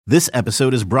This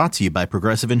episode is brought to you by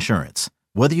Progressive Insurance.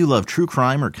 Whether you love true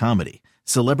crime or comedy,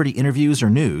 celebrity interviews or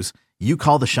news, you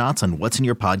call the shots on what's in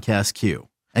your podcast queue.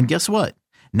 And guess what?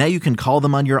 Now you can call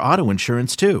them on your auto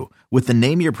insurance too with the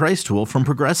Name Your Price tool from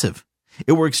Progressive.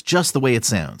 It works just the way it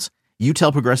sounds. You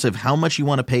tell Progressive how much you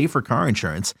want to pay for car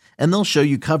insurance, and they'll show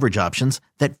you coverage options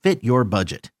that fit your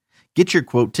budget. Get your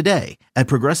quote today at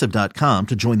Progressive.com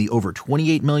to join the over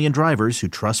 28 million drivers who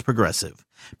trust Progressive.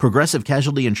 Progressive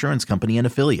Casualty Insurance Company and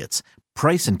Affiliates.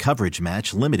 Price and coverage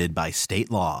match limited by state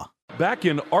law. Back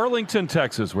in Arlington,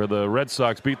 Texas, where the Red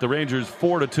Sox beat the Rangers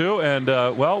 4-2.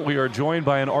 And, we are joined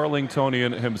by an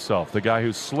Arlingtonian himself, the guy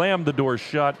who slammed the door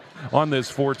shut on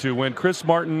this 4-2 win. Chris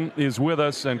Martin is with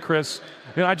us. And, Chris,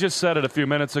 I just said it a few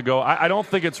minutes ago. I don't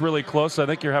think it's really close. I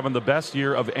think you're having the best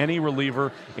year of any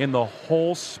reliever in the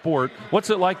whole sport. What's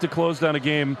it like to close down a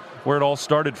game where it all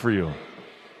started for you?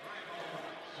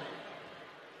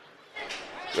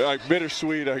 Like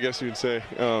bittersweet, I guess you'd say.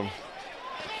 It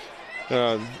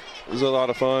was a lot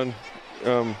of fun.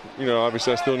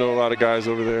 Obviously I still know a lot of guys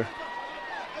over there.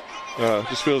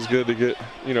 Just feels good to get,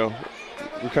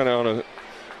 we're kind of on a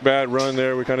bad run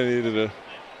there. We kind of needed to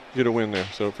get a win there,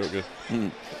 so it felt good.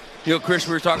 Chris,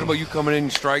 we were talking about you coming in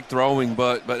strike throwing,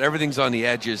 but everything's on the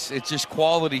edges. It's just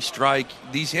quality strike.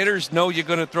 These hitters know you're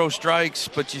going to throw strikes,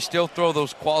 but you still throw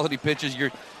those quality pitches.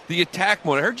 The attack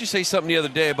mode. I heard you say something the other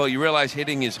day about you realize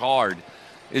hitting is hard.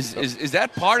 Is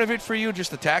that part of it for you,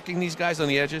 just attacking these guys on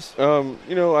the edges?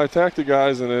 I attack the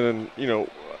guys, and then,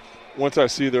 once I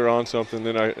see they're on something,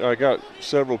 then I got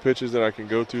several pitches that I can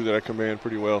go to that I command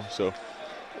pretty well. So,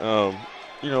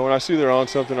 when I see they're on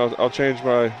something, I'll change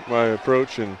my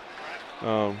approach, and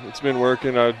it's been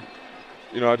working. I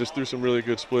just threw some really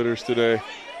good splitters today.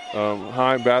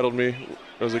 Heim battled me.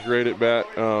 It was a great at-bat,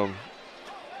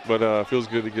 but it feels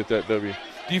good to get that W.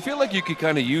 Do you feel like you could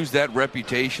kind of use that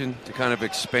reputation to kind of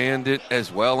expand it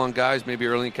as well on guys, maybe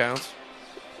early counts?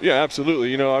 Yeah,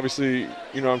 absolutely. Obviously,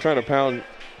 I'm trying to pound,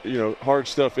 hard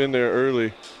stuff in there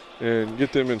early and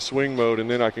get them in swing mode,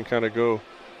 and then I can kind of go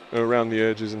around the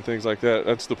edges and things like that.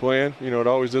 That's the plan. It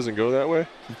always doesn't go that way.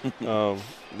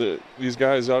 These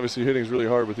guys, obviously, hitting is really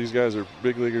hard, but these guys are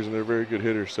big leaguers and they're very good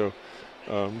hitters. So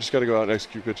just got to go out and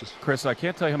execute pitches. Chris, I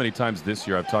can't tell you how many times this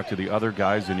year I've talked to the other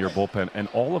guys in your bullpen, and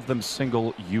all of them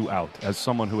single you out as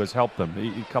someone who has helped them.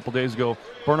 A couple days ago,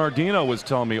 Bernardino was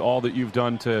telling me all that you've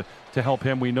done to help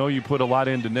him. We know you put a lot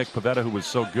into Nick Pivetta, who was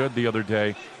so good the other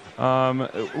day.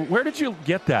 Where did you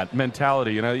get that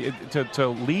mentality, to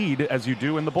lead as you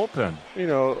do in the bullpen?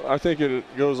 I think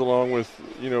it goes along with,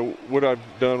 what I've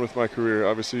done with my career.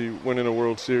 Obviously, winning a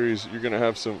World Series, you're going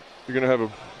to have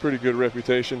a pretty good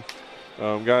reputation.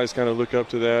 Guys kind of look up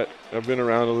to that. I've been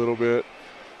around a little bit.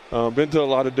 Been to a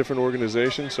lot of different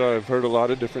organizations, so I've heard a lot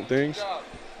of different things.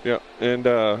 Yeah, and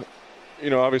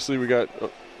obviously you got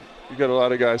a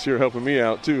lot of guys here helping me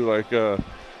out too. Like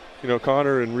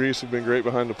Connor and Reese have been great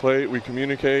behind the plate. We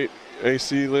communicate.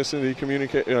 AC, listen, we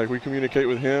communicate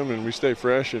with him, and we stay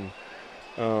fresh. And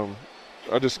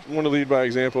I just want to lead by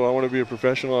example. I want to be a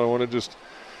professional. I want to just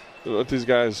let these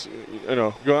guys,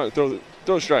 go out and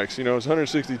throw strikes. It's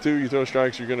 162. You throw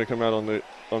strikes, you're going to come out on the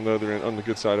other end, on the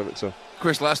good side of it. So,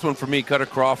 Chris, last one for me. Cutter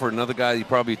Crawford, another guy you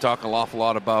probably talk an awful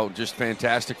lot about. Just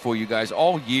fantastic for you guys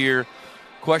all year.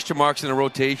 Question marks in the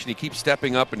rotation. He keeps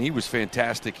stepping up, and he was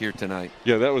fantastic here tonight.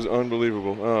 Yeah, that was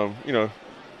unbelievable.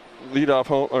 Leadoff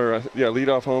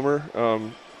homer,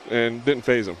 and didn't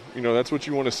phase him. That's what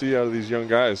you want to see out of these young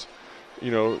guys.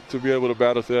 To be able to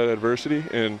battle through that adversity.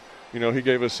 And he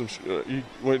gave us he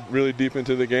went really deep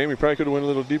into the game. He probably could have went a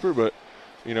little deeper, but,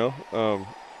 we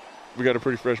got a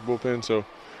pretty fresh bullpen, so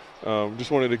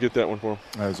just wanted to get that one for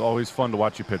him. It was always fun to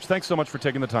watch you pitch. Thanks so much for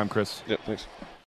taking the time, Chris. Yeah, thanks.